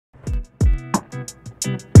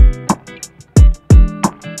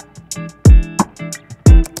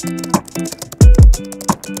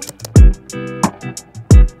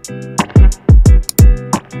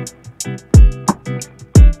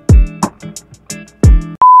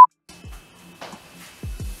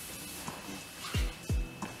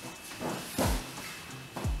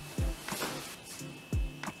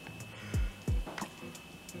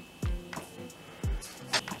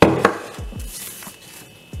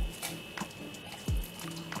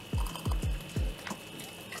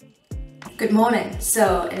Good morning.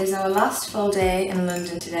 So it is our last full day in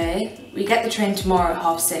London today. We get the train tomorrow at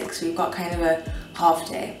 6:30. We've got kind of a half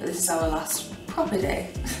day, but this is our last proper day.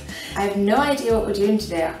 I have no idea what we're doing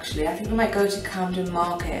today actually. I think we might go to Camden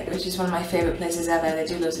Market, which is one of my favourite places ever. They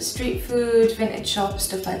do loads of street food, vintage shops,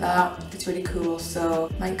 stuff like that. It's really cool, so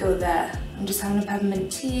might go there. I'm just having a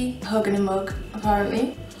peppermint tea, hugging a mug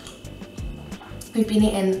apparently. We've been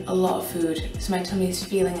eating a lot of food, so my tummy is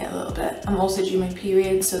feeling it a little bit. I'm also due my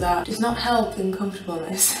period, so that does not help the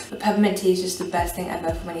uncomfortableness. The peppermint tea is just the best thing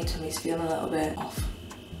ever for when your tummy's feeling a little bit off.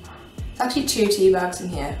 There's actually 2 tea bags in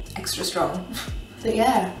here, extra strong. But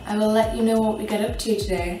yeah, I will let you know what we get up to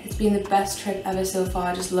today. It's been the best trip ever so far.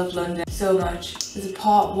 I just love London so much. There's a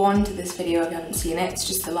part 1 to this video if you haven't seen it. It's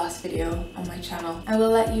just the last video on my channel. I will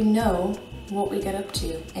let you know what we get up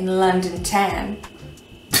to in London town.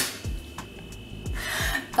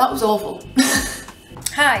 That was awful.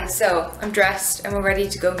 Hi, so I'm dressed and we're ready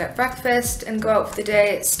to go and get breakfast and go out for the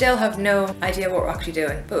day. Still have no idea what we're actually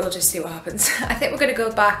doing, but we'll just see what happens. I think we're gonna go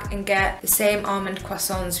back and get the same almond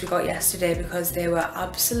croissants we got yesterday because they were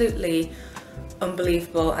absolutely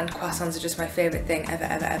unbelievable, and croissants are just my favourite thing ever,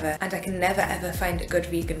 ever, ever. And I can never ever find a good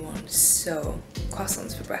vegan one, so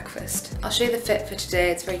croissants for breakfast. I'll show you the fit for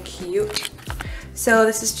today, it's very cute. So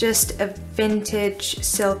this is just a vintage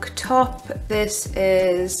silk top. This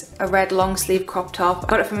is a red long sleeve crop top. I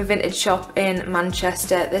got it from a vintage shop in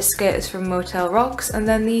Manchester. This skirt is from Motel Rocks, and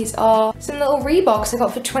then these are some little Reeboks I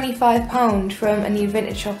got for £25 from a new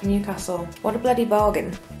vintage shop in Newcastle. What a bloody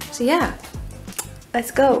bargain. So yeah,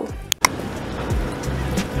 let's go.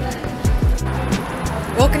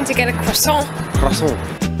 Welcome to get a croissant. Croissant.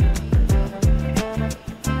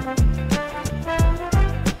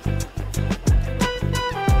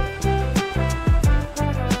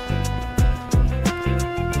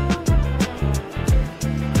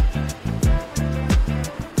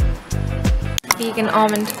 Vegan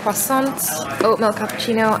almond croissants, oat milk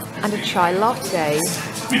cappuccino, and a chai latte.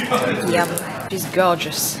 Yum. She's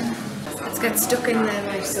gorgeous. Let's get stuck in there,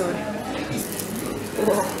 my son.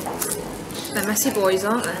 Whoa. They're messy boys,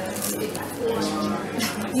 aren't they?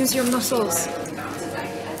 Use your muscles.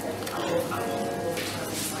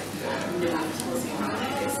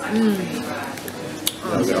 Mmm.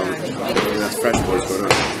 Oh, that's fresh boys going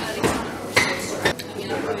on.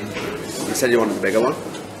 You said you wanted the bigger one?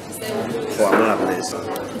 Oh, I'm not having this.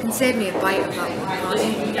 You can save me a bite of that one, can't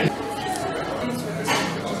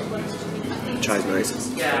you? Chai's nice.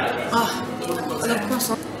 Oh, I love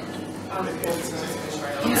croissant.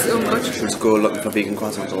 It's so much. Let's go looking for vegan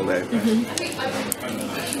croissants all day.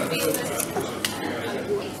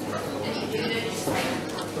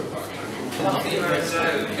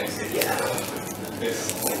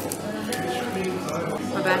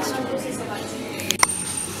 My best.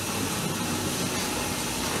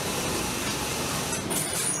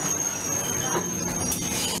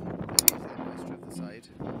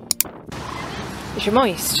 Is you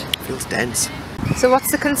moist? Feels dense. So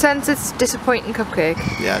what's the consensus? Disappointing cupcake?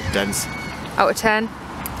 Yeah, dense. Out of 10?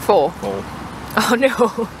 4? 4. Oh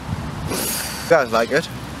no. You guys like it?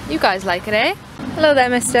 You guys like it, eh? Hello there,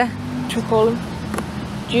 mister. What should we call him?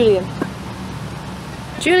 Julian.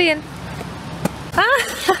 Julian.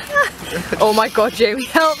 Ah. Oh my god, Jamie,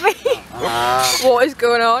 help me. What is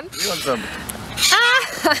going on? You want some?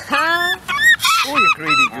 Ah. Oh, you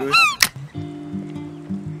greedy goose.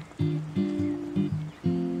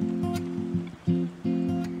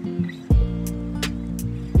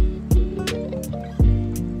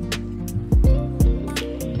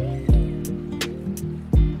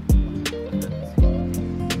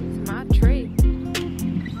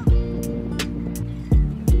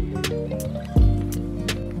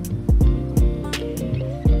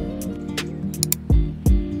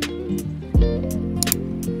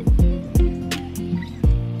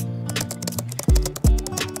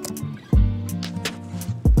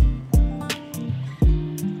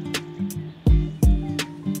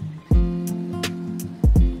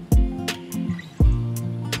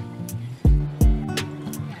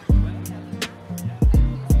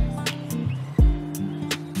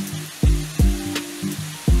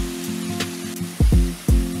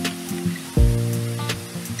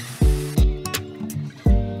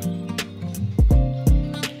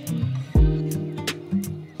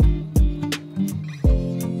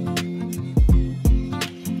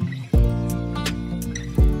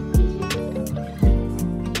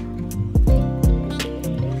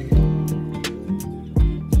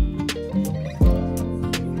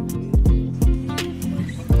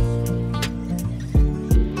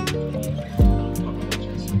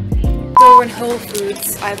 Whole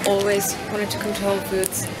Foods. I've always wanted to come to Whole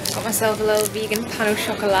Foods. Got myself a little vegan pan au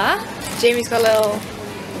chocolat. Jamie's got a little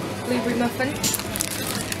blueberry muffin.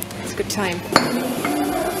 It's a good time.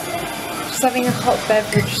 Just having a hot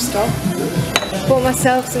beverage stop. Bought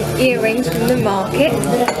myself some earrings from the market.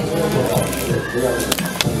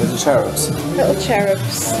 Little cherubs. Little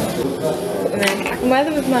cherubs. Put them in. I can wear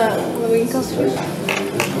them with my Halloween costume.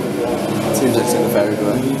 Seems like it's in a very good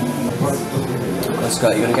way. What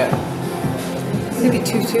skirt are you gonna get? Maybe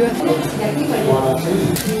tutu, I think.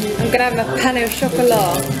 I'm gonna have my pan au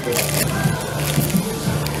chocolat.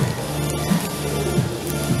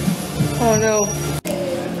 Oh no.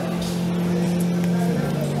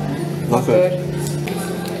 Not good.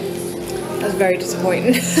 That's very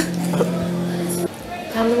disappointing.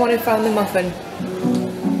 I'm the one who found the muffin.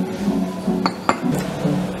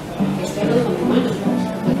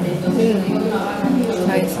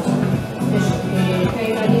 Nice.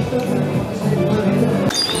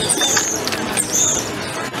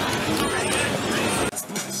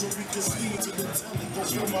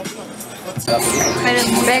 Kind of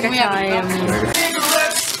mega time.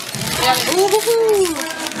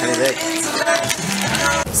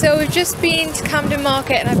 So we've just been to Camden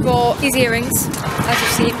Market and I bought these earrings, as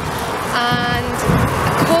you've seen, and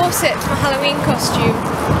a corset for my Halloween costume.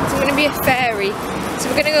 So I'm going to be a fairy. So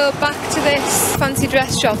we're going to go back to this fancy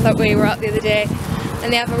dress shop that we were at the other day,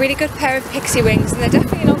 and they have a really good pair of pixie wings, and they're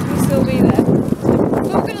definitely not going to still be there. So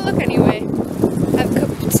we're going to look anyway. Have a cup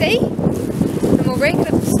of tea, and we'll rake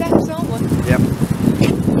it up the steps, aren't we? Yep.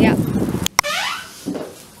 Yeah.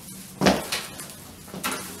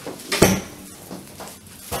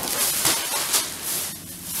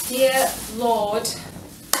 Dear Lord,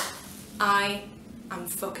 I am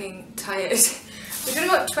fucking tired. We've done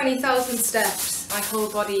about 20,000 steps. My whole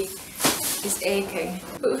body is aching.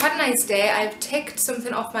 But we've had a nice day. I've ticked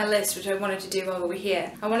something off my list which I wanted to do while we were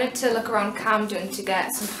here. I wanted to look around Camden to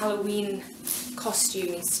get some Halloween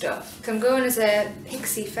costumey stuff. So I'm going as a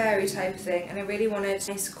pixie fairy type thing, and I really wanted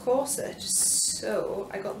a nice corset. So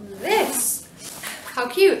I got this. How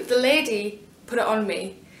cute. The lady put it on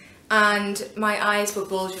me and my eyes were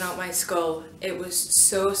bulging out my skull. It was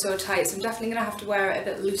so tight, so I'm definitely gonna have to wear it a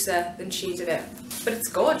bit looser than she did it. But it's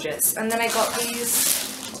gorgeous. And then I got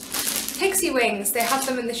these pixie wings. They have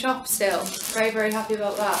them in the shop still. Very happy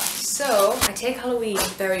about that. So I take Halloween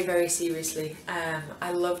very seriously.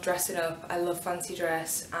 I love dressing up, I love fancy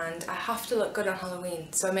dress, and I have to look good on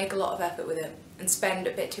Halloween, so I make a lot of effort with it and spend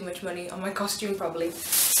a bit too much money on my costume probably.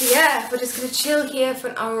 So yeah, we're just gonna chill here for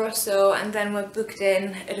an hour or so, and then we're booked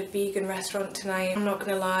in at a vegan restaurant tonight. I'm not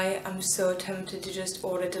gonna lie, I'm so tempted to just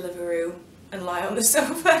order Deliveroo and lie on the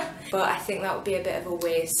sofa, but I think that would be a bit of a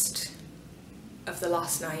waste of the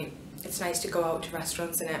last night. It's nice to go out to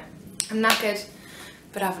restaurants, innit? I'm knackered,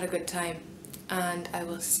 but having a good time, and I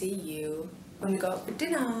will see you when we go out for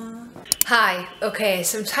dinner. Hi, okay,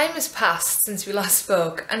 some time has passed since we last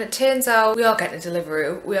spoke, and it turns out we are getting a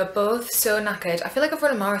Deliveroo. We are both so knackered. I feel like I've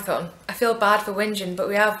run a marathon. I feel bad for whinging, but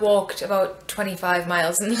we have walked about 25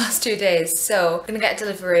 miles in the last 2 days, so we're gonna get a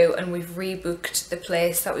Deliveroo, and we've rebooked the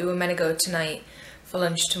place that we were meant to go tonight for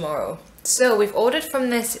lunch tomorrow. So we've ordered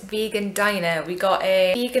from this vegan diner. We got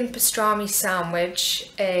a vegan pastrami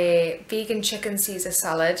sandwich, a vegan chicken Caesar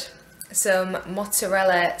salad, some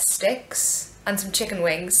mozzarella sticks, and some chicken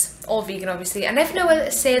wings. All vegan, obviously. I never know whether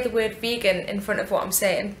to say the word vegan in front of what I'm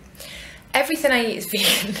saying. Everything I eat is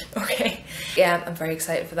vegan, okay? Yeah, I'm very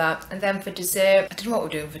excited for that. And then for dessert, I don't know what we're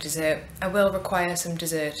doing for dessert. I will require some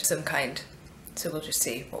dessert of some kind. So we'll just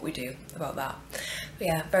see what we do about that. But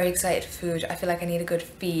yeah, very excited for food. I feel like I need a good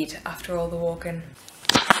feed after all the walking.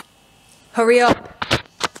 Hurry up!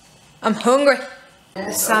 I'm hungry!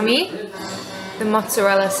 The Sammy, the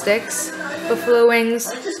mozzarella sticks, buffalo wings,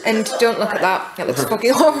 and don't look at that. It looks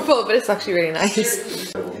fucking horrible, but it's actually really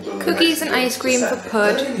nice. Cookies and ice cream for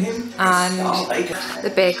Pud, and the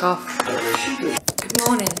bake-off. Good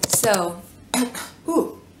morning. So,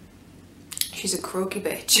 ooh, she's a croaky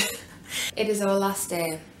bitch. It is our last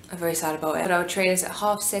day. I'm very sad about it. But our train is at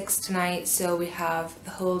 6:30 tonight, so we have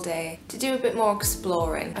the whole day to do a bit more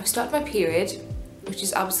exploring. I've started my period, which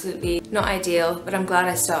is absolutely not ideal, but I'm glad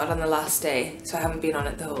I started on the last day, so I haven't been on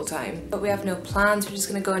it the whole time. But we have no plans. We're just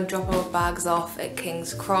gonna go and drop our bags off at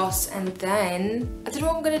King's Cross, and then I don't know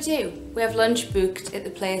what I'm gonna do. We have lunch booked at the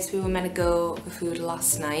place we were meant to go for food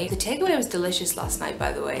last night. The takeaway was delicious last night,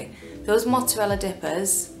 by the way. Those mozzarella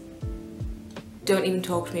dippers, don't even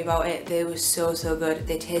talk to me about it. They were so good.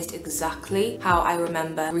 They taste exactly how I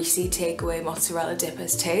remember greasy takeaway mozzarella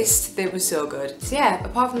dippers taste. They were so good. So yeah,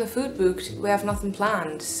 apart from the food booked, we have nothing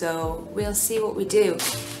planned, so we'll see what we do.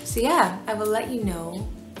 So yeah, I will let you know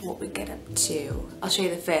what we get up to. I'll show you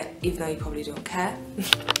the fit, even though you probably don't care.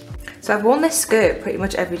 So I've worn this skirt pretty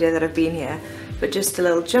much every day that I've been here, but just a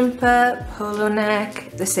little jumper, polo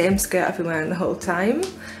neck, the same skirt I've been wearing the whole time,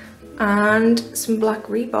 and some black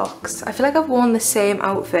Reeboks. I feel like I've worn the same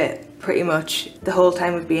outfit pretty much the whole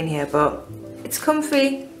time we've been here, but it's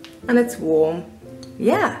comfy and it's warm.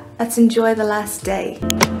 Yeah, let's enjoy the last day.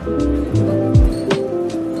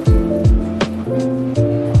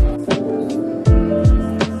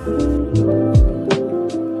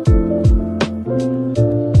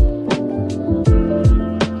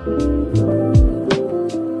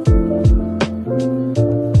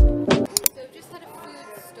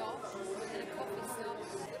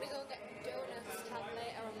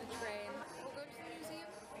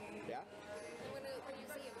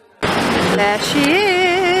 There she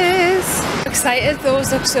is! Excited,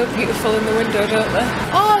 those look so beautiful in the window, don't they?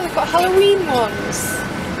 Oh, they've got Halloween ones.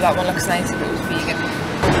 That one looks nice if it was vegan.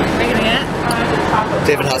 What are you gonna get?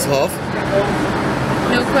 David Hasselhoff.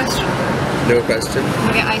 No question. No question. I'm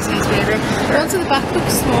gonna get Ice Ice Baby. The ones at the back look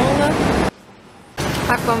small though.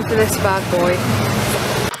 I've gone for this bad boy.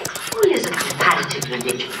 Food is a comparative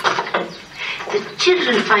religion. The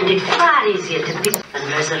children find it far easier to pick than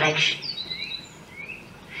resurrection.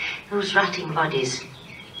 Those rotting bodies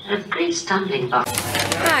are a great stumbling block.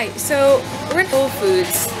 Right, so we're in Whole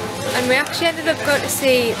Foods and we actually ended up going to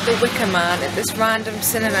see The Wicker Man at this random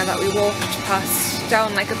cinema that we walked past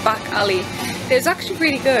down like a back alley. It was actually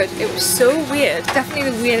really good. It was so weird. Definitely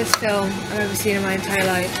the weirdest film I've ever seen in my entire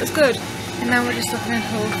life. It was good. And now we're just looking at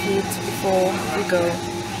Whole Foods before we go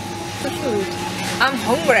for food. I'm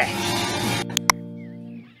hungry.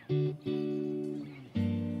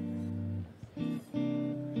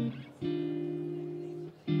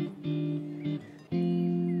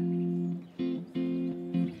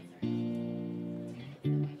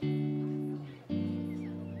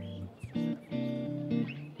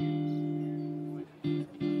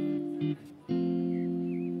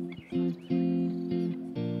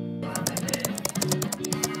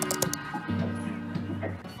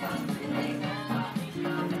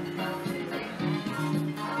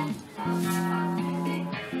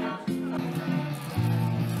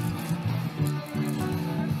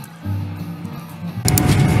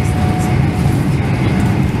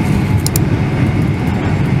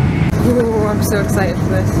 Ooh, I'm so excited for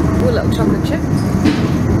this. Ooh, a little chocolate chip.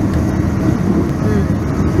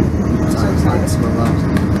 So excited. Smell that.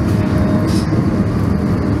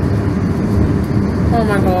 Oh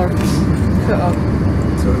my god. Shut up.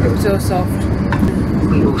 It's so soft.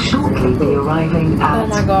 We will shortly be arriving at Oh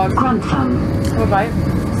my god. Grantham. What about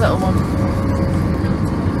little one?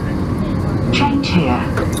 Change here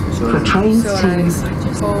for trains So to... nice.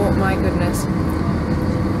 Oh my goodness.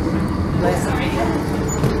 It's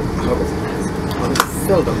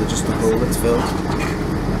filled up with just the hole that's filled.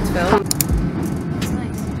 It's filled.